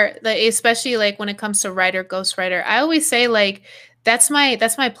 Those are, especially like when it comes to writer, ghostwriter, I always say, like, that's my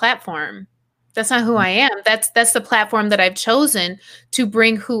platform. That's not who I am. That's the platform that I've chosen to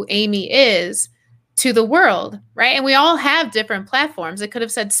bring who Amy is to the world, right? And we all have different platforms. It could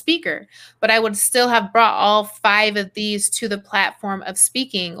have said speaker, but I would still have brought all 5 of these to the platform of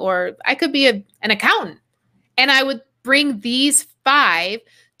speaking. Or I could be an accountant, and I would bring these 5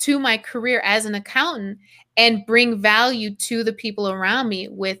 to my career as an accountant and bring value to the people around me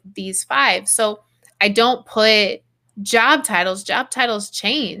with these 5. So I don't put job titles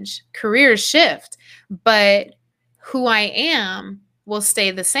change, careers shift, but who I am will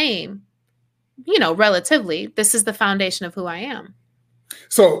stay the same, you know, relatively. This is the foundation of who I am.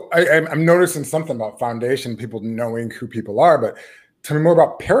 So I'm noticing something about foundation, people knowing who people are, but tell me more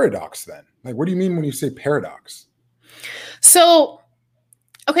about paradox then. Like, what do you mean when you say paradox? So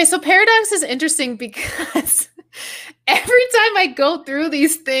paradox is interesting because every time I go through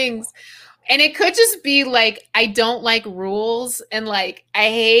these things, and it could just be like, I don't like rules, and like,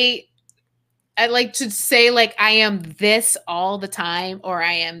 I like to say, like, I am this all the time, or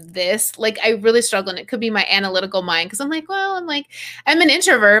I am this. Like, I really struggle. And it could be my analytical mind, because I'm an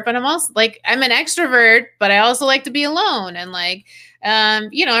introvert, but I'm also like, I'm an extrovert, but I also like to be alone. And like,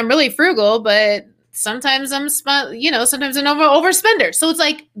 you know, I'm really frugal, but sometimes I'm sometimes an overspender. So it's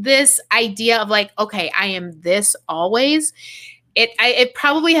like this idea of like, okay, I am this always. It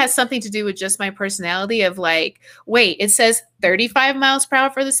probably has something to do with just my personality of like, wait, it says 35 miles per hour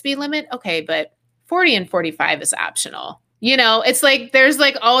for the speed limit. Okay, but 40 and 45 is optional. You know, it's like, there's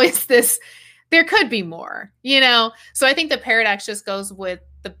like always this, there could be more, you know? So I think the paradox just goes with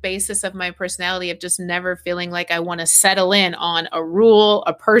the basis of my personality of just never feeling like I want to settle in on a rule,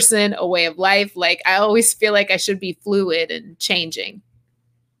 a person, a way of life. Like, I always feel like I should be fluid and changing.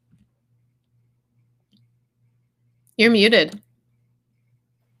 You're muted.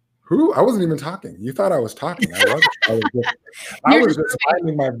 Who? I wasn't even talking. You thought I was talking. I was just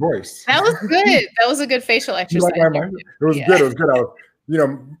finding my voice. That was good. That was a good facial exercise. It was good. It was good. I was, you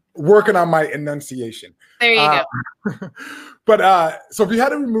know, working on my enunciation. There you go. But so if you had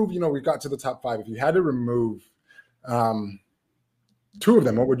to remove, you know, we got to the top 5. If you had to remove 2 of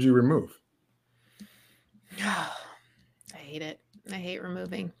them, what would you remove? I hate it. I hate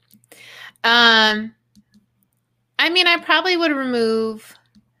removing. I mean, I probably would remove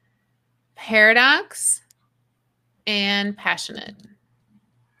paradox and passionate.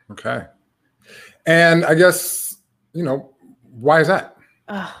 Okay. And I guess, you know, why is that?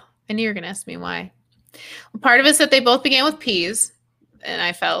 Oh, I knew you were going to ask me why. Well, part of it is that they both began with P's, and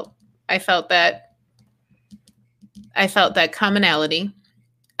I felt that commonality.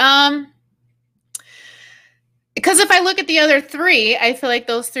 Because if I look at the other 3, I feel like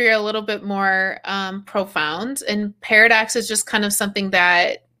those 3 are a little bit more profound, and paradox is just kind of something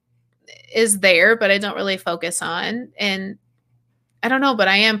that is there, but I don't really focus on. And I don't know, but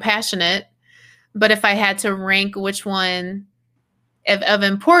I am passionate. But if I had to rank which one of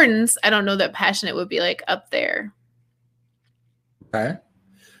importance, I don't know that passionate would be like up there. Okay.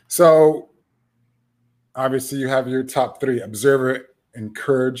 So obviously you have your top 3: observer,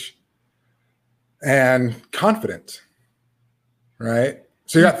 encourage, and confident. right?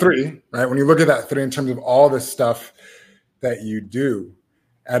 So you got 3, right? When you look at that 3 in terms of all the stuff that you do,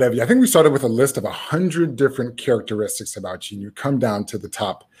 out of you, I think we started with a list of 100 different characteristics about you, and you come down to the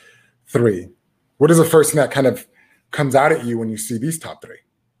top 3. What is the first thing that kind of comes out at you when you see these top 3?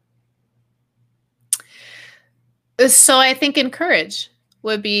 So I think encourage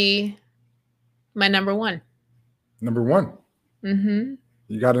would be my number 1. Number 1. Mm-hmm.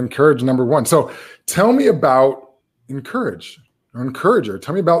 You got to encourage, number 1. So tell me about encourage or encourager.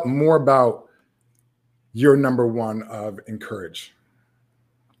 Tell me more about your number 1 of encourage.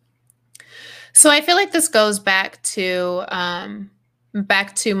 So I feel like this goes back to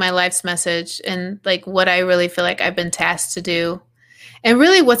my life's message and like what I really feel like I've been tasked to do, and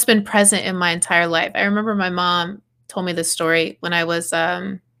really what's been present in my entire life. I remember my mom told me this story when I was,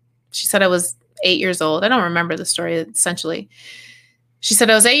 she said I was 8 years old. I don't remember the story essentially. She said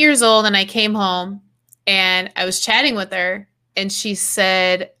I was 8 years old and I came home and I was chatting with her, and she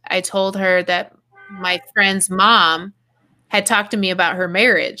said, I told her that my friend's mom had talked to me about her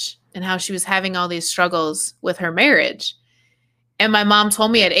marriage and how she was having all these struggles with her marriage. And my mom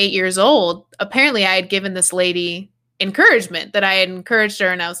told me at 8 years old, apparently I had given this lady encouragement, that I had encouraged her,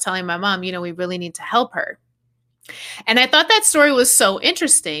 and I was telling my mom, you know, we really need to help her. And I thought that story was so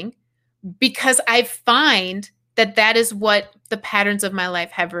interesting because I find that that is what the patterns of my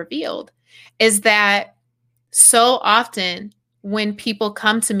life have revealed, is that so often when people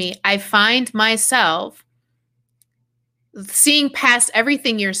come to me, I find myself seeing past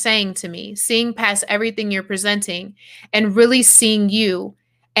everything you're saying to me, seeing past everything you're presenting, and really seeing you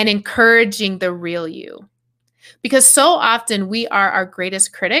and encouraging the real you. Because so often we are our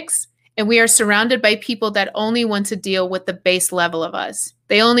greatest critics, and we are surrounded by people that only want to deal with the base level of us.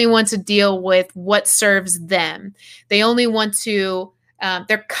 They only want to deal with what serves them. They only want to,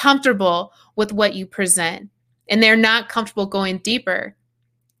 they're comfortable with what you present, and they're not comfortable going deeper.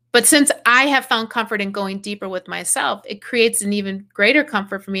 But since I have found comfort in going deeper with myself, it creates an even greater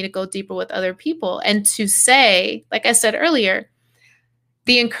comfort for me to go deeper with other people and to say, like I said earlier,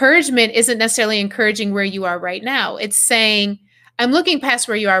 the encouragement isn't necessarily encouraging where you are right now. It's saying, I'm looking past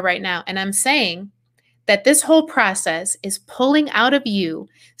where you are right now, and I'm saying that this whole process is pulling out of you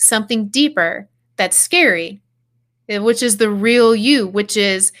something deeper that's scary, which is the real you, which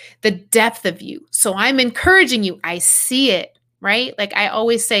is the depth of you. So I'm encouraging you. I see it. Right? Like I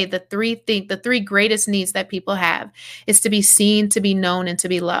always say, the three greatest needs that people have is to be seen, to be known, and to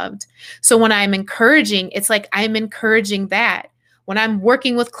be loved. So when I'm encouraging, it's like I'm encouraging that. When I'm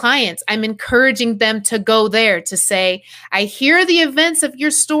working with clients, I'm encouraging them to go there, to say, I hear the events of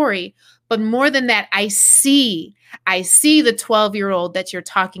your story, but more than that, I see the 12-year-old that you're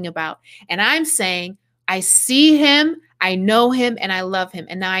talking about. And I'm saying, I see him, I know him, and I love him.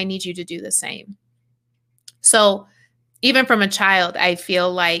 And now I need you to do the same. So even from a child, I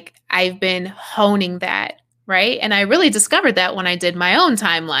feel like I've been honing that, right? And I really discovered that when I did my own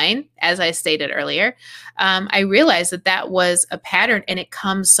timeline, as I stated earlier. I realized that that was a pattern, and it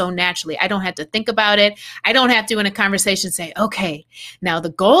comes so naturally. I don't have to think about it. I don't have to, in a conversation, say, okay, now the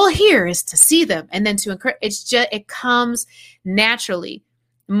goal here is to see them and then to encourage. It comes naturally.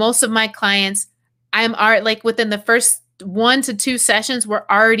 Most of my clients, like within the first 1 to 2 sessions, we're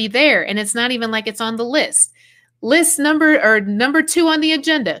already there. And it's not even like it's on the list. Number 2 on the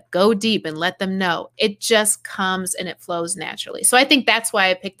agenda, go deep and let them know. It just comes and it flows naturally. So I think that's why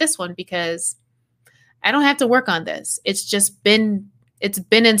I picked this one, because I don't have to work on this. It's been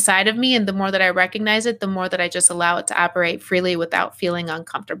inside of me. And the more that I recognize it, the more that I just allow it to operate freely without feeling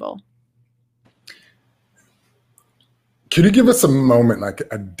uncomfortable. Could you give us a moment, like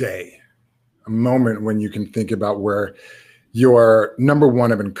a moment when you can think about where your number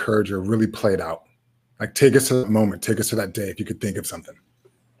 1 of encourager really played out? Like, take us to that moment, take us to that day, if you could think of something.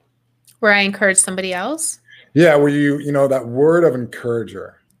 Where I encourage somebody else? Yeah, where you know, that word of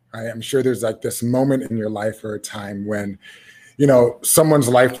encourager. I'm sure there's like this moment in your life or a time when, you know, someone's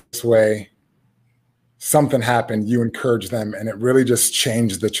life this way, something happened, you encourage them, and it really just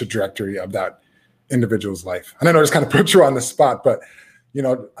changed the trajectory of that individual's life. And I know I just kind of put you on the spot, but, you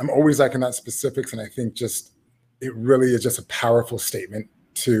know, I'm always like in that specifics. And I think just, it really is just a powerful statement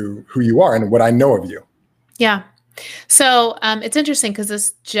to who you are and what I know of you. Yeah. So it's interesting because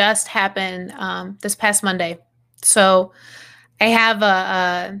this just happened this past Monday. So I have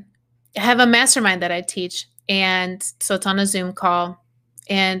a mastermind that I teach, and so it's on a Zoom call.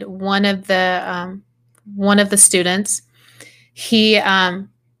 And one of the students,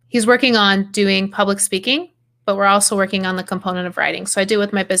 he's working on doing public speaking, but we're also working on the component of writing. So I do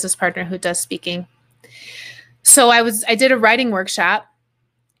with my business partner who does speaking. So I did a writing workshop,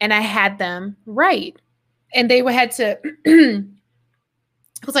 and I had them write. And they had to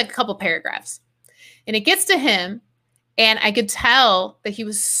It was like a couple paragraphs. And it gets to him, and I could tell that he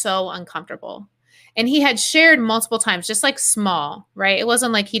was so uncomfortable. And he had shared multiple times, just like small, right? It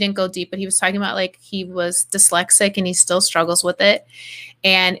wasn't like he didn't go deep, but he was talking about like he was dyslexic and he still struggles with it.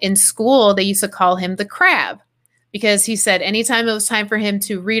 And in school, they used to call him the crab, because he said anytime it was time for him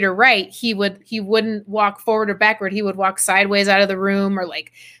to read or write, he wouldn't walk forward or backward. He would walk sideways out of the room, or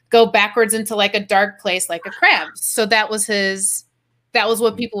like go backwards into like a dark place like a crab. So that was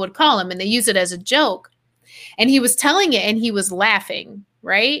what people would call him, and they use it as a joke. And he was telling it and he was laughing,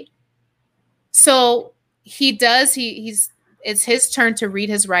 right? So it's his turn to read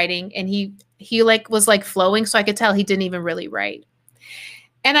his writing, and he like was like flowing, so I could tell he didn't even really write.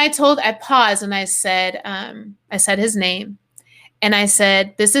 And I paused and I said his name, and I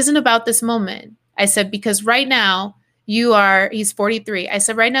said, this isn't about this moment. I said, because right now he's 43. I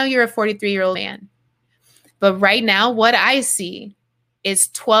said, right now you're a 43-year-old man. But right now what I see is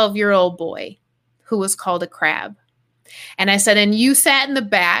 12-year-old boy who was called a crab. And I said, and you sat in the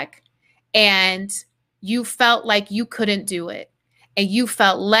back and you felt like you couldn't do it, and you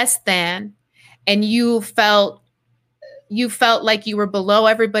felt less than, and you felt like you were below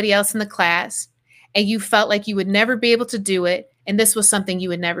everybody else in the class, and you felt like you would never be able to do it. And this was something you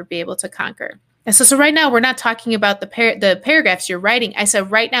would never be able to conquer. And so right now we're not talking about the paragraphs you're writing. I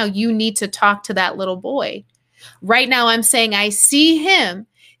said, right now you need to talk to that little boy. Right now I'm saying, I see him.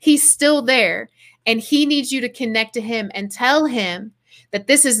 He's still there. And he needs you to connect to him and tell him that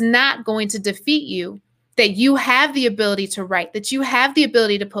this is not going to defeat you, that you have the ability to write, that you have the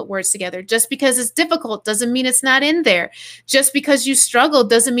ability to put words together. Just because it's difficult doesn't mean it's not in there. Just because you struggle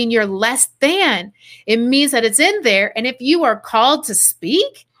doesn't mean you're less than. It means that it's in there. And if you are called to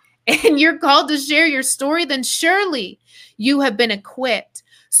speak and you're called to share your story, then surely you have been equipped.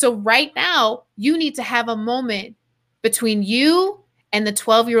 So right now, you need to have a moment between you and the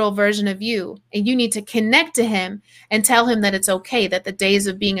 12-year-old version of you. And you need to connect to him and tell him that it's okay, that the days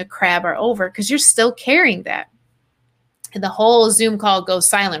of being a crab are over, because you're still carrying that. And the whole Zoom call goes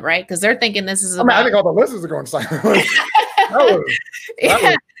silent, right? Because they're thinking this is about... I think all the listeners are going silent. that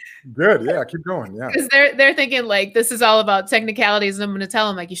was good. Yeah, keep going. Yeah. Because they're thinking like this is all about technicalities. And I'm going to tell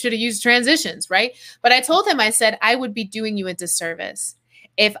him like, you should have used transitions, right? But I told him, I said, I would be doing you a disservice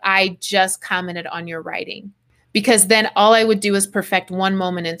if I just commented on your writing. Because then all I would do is perfect one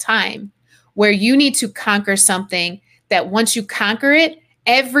moment in time, where you need to conquer something that once you conquer it,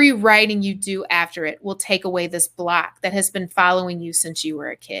 every writing you do after it will take away this block that has been following you since you were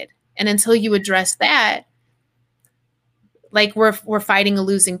a kid. And until you address that, like we're fighting a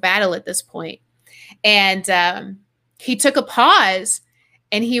losing battle at this point. And he took a pause,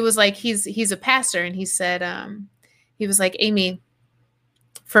 and he was like, he's a pastor. And he said, he was like, Amy,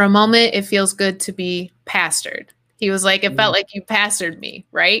 for a moment, it feels good to be pastored. He was like, it felt like you pastored me,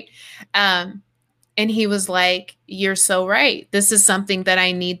 right? And he was like, you're so right. This is something that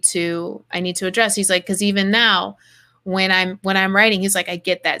I need to address. He's like, because even now, when I'm writing, he's like, I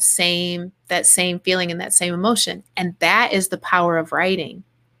get that same feeling and that same emotion. And that is the power of writing,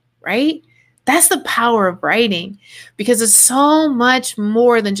 right? That's the power of writing, because it's so much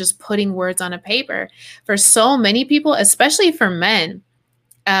more than just putting words on a paper. For so many people, especially for men,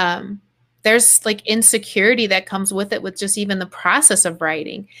 there's like insecurity that comes with it, with just even the process of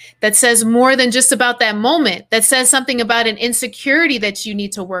writing, that says more than just about that moment, that says something about an insecurity that you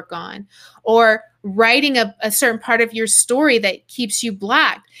need to work on, or writing a certain part of your story that keeps you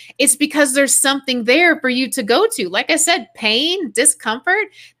blocked. It's because there's something there for you to go to. Like I said, pain, discomfort,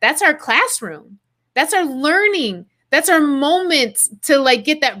 that's our classroom. That's our learning. That's our moment to like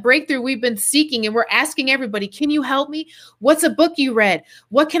get that breakthrough we've been seeking. And we're asking everybody, can you help me? What's a book you read?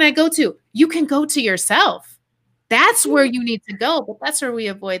 What can I go to? You can go to yourself. That's where you need to go. But that's where we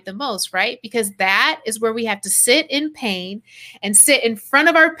avoid the most, right? Because that is where we have to sit in pain and sit in front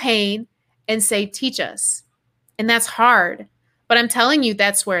of our pain and say, teach us. And that's hard. But I'm telling you,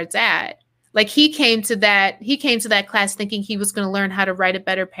 that's where it's at. Like he came to that class thinking he was going to learn how to write a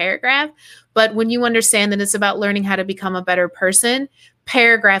better paragraph. But when you understand that it's about learning how to become a better person,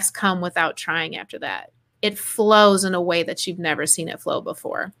 paragraphs come without trying after that. It flows in a way that you've never seen it flow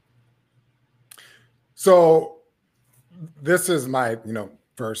before. So this is my,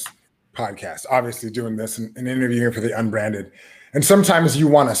 first podcast, obviously doing this and interviewing for the Unbranded. And sometimes you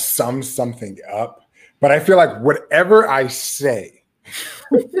want to sum something up, but I feel like whatever I say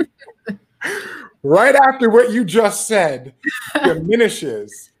right after what you just said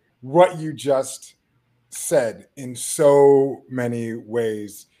diminishes what you just said in so many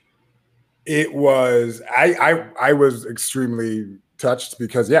ways. It was, I was extremely touched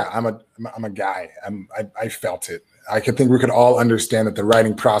because I'm a guy. I felt it. I could think we could all understand that the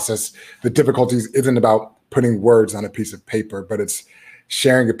writing process, the difficulties isn't about putting words on a piece of paper, but it's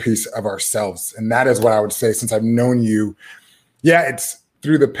sharing a piece of ourselves. And that is what I would say, since I've known you. Yeah, it's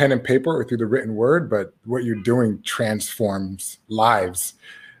through the pen and paper or through the written word, but what you're doing transforms lives,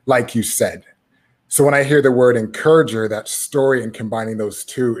 like you said. So when I hear the word encourager, that story and combining those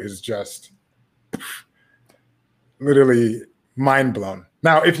two is just literally mind blown.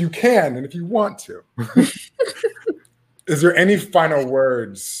 Now, if you can, and if you want to, is there any final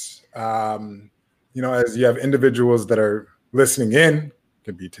words, as you have individuals that are listening in,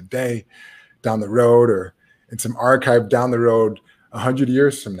 could be today, down the road, or in some archive down the road, 100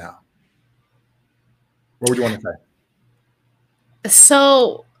 years from now? What would you want to say?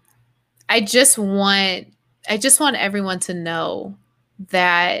 So I just want everyone to know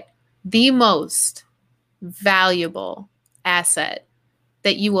that the most valuable asset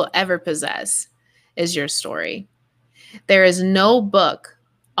that you will ever possess is your story. There is no book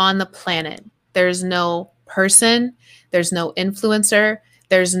on the planet. There's no person. There's no influencer.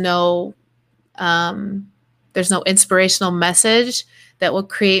 There's no inspirational message that will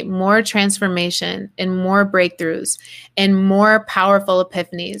create more transformation and more breakthroughs and more powerful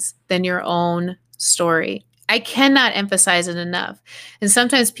epiphanies than your own story. I cannot emphasize it enough. And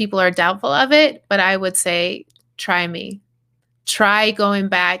sometimes people are doubtful of it, but I would say, try me. Try going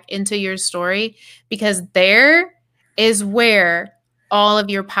back into your story, because there is where all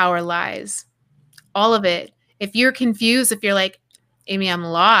of your power lies. All of it. If you're confused, if you're like, Amy, I'm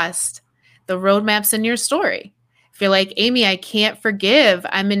lost, the roadmap's in your story. If you're like, Amy, I can't forgive,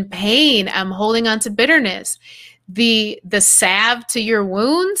 I'm in pain, I'm holding on to bitterness, the salve to your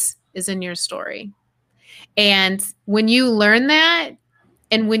wounds is in your story. And when you learn that,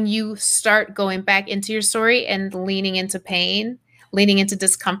 and when you start going back into your story and leaning into pain, leaning into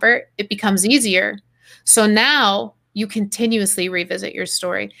discomfort, it becomes easier. So now you continuously revisit your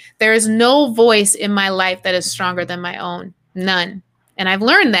story. There is no voice in my life that is stronger than my own. None. And I've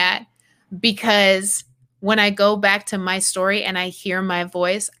learned that because when I go back to my story and I hear my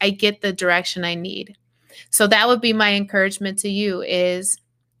voice, I get the direction I need. So that would be my encouragement to you is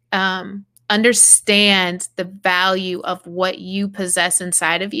understand the value of what you possess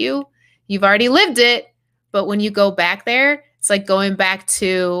inside of you. You've already lived it, but when you go back there, it's like going back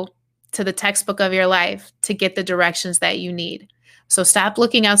to the textbook of your life to get the directions that you need. So stop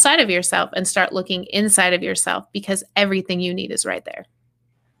looking outside of yourself and start looking inside of yourself, because everything you need is right there.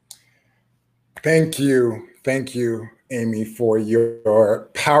 Thank you. Thank you, Amy, for your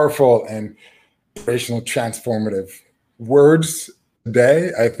powerful and inspirational, transformative words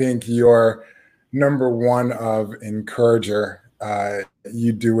today. I think you're number one of encourager.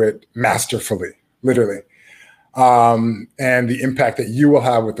 You do it masterfully, literally. And the impact that you will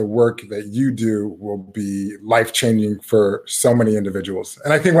have with the work that you do will be life-changing for so many individuals.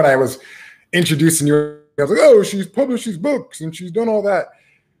 And I think when I was introducing you, I was like, oh, she's published these books and she's done all that,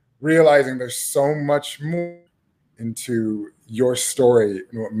 realizing there's so much more into your story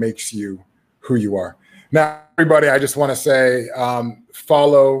and what makes you who you are. Now, everybody, I just want to say,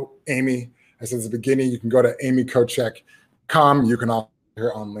 follow Amy. I said at the beginning, you can go to amykochek.com. You can also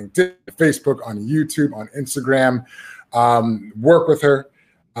her on LinkedIn, Facebook, on YouTube, on Instagram. Work with her.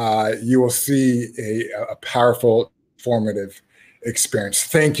 You will see a powerful, formative experience.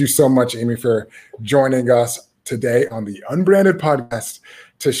 Thank you so much, Amy, for joining us today on the Unbranded Podcast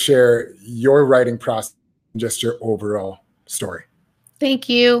to share your writing process and just your overall story. Thank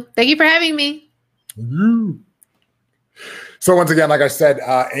you. Thank you for having me. So once again, like I said,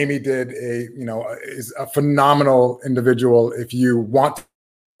 Amy is a phenomenal individual. If you want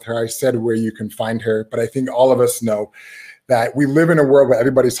her, I said where you can find her, but I think all of us know that we live in a world where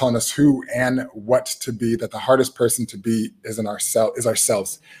everybody's telling us who and what to be, that the hardest person to be is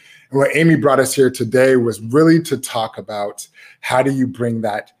ourselves. And what Amy brought us here today was really to talk about how do you bring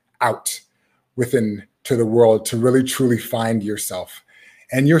that out within to the world to really truly find yourself.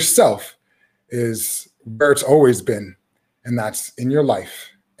 And yourself is where it's always been. And that's in your life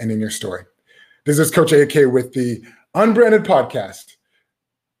and in your story. This is Coach AK with the Unbranded Podcast,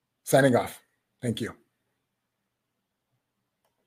 signing off. Thank you.